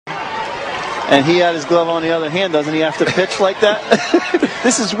and he had his glove on the other hand. Doesn't he have to pitch like that?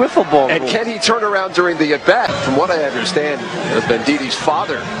 This is wiffle ball. And can he turn around during the at-bat? From what I understand, Venditte's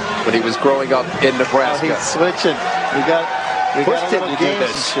father, when he was growing up in Nebraska. He's switching. We got pushed him to do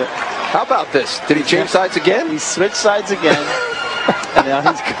this. How about this? Did he change sides again? He switched sides again. And now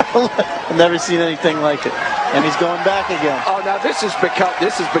he's I've never seen anything like it. And he's going back again. Oh, now this is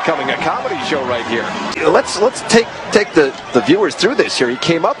becoming a comedy show right here. Let's take the viewers through this here. He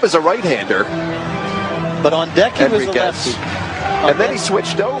came up as a right-hander, but on deck he was a lefty. And then he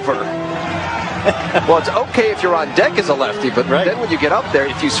switched over. Well, it's okay if you're on deck as a lefty, but then when you get up there,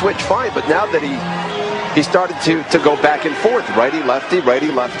 if you switch, fine. But now that he started to go back and forth, righty-lefty,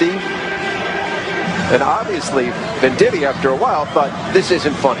 righty-lefty. And obviously, Venditte, after a while, thought, this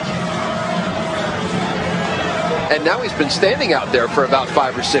isn't funny. And now he's been standing out there for about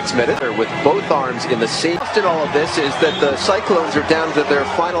 5 or 6 minutes with both arms in the same. In all of this is that the Cyclones are down to their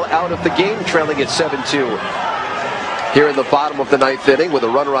final out of the game, trailing at 7-2. Here in the bottom of the 9th inning with a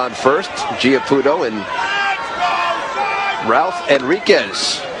runner on first, Giaputo, and Ralph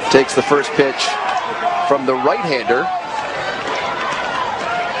Enriquez takes the first pitch from the right-hander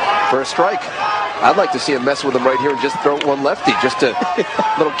for a strike. I'd like to see him mess with him right here and just throw one lefty, just a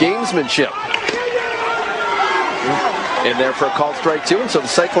little gamesmanship. In there for a called strike two, and so the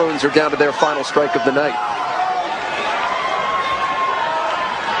Cyclones are down to their final strike of the night.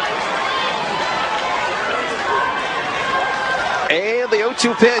 And the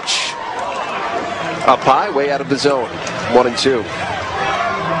 0-2 pitch. Up high, way out of the zone. 1-2.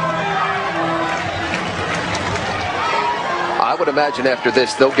 I would imagine after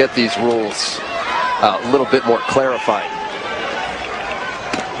this, they'll get these rules a little bit more clarified.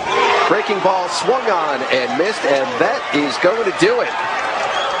 Breaking ball swung on and missed, and that is going to do it.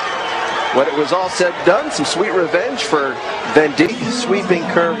 When it was all said and done, some sweet revenge for Venditte. Sweeping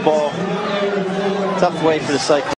curveball. Tough way for the Cyclones.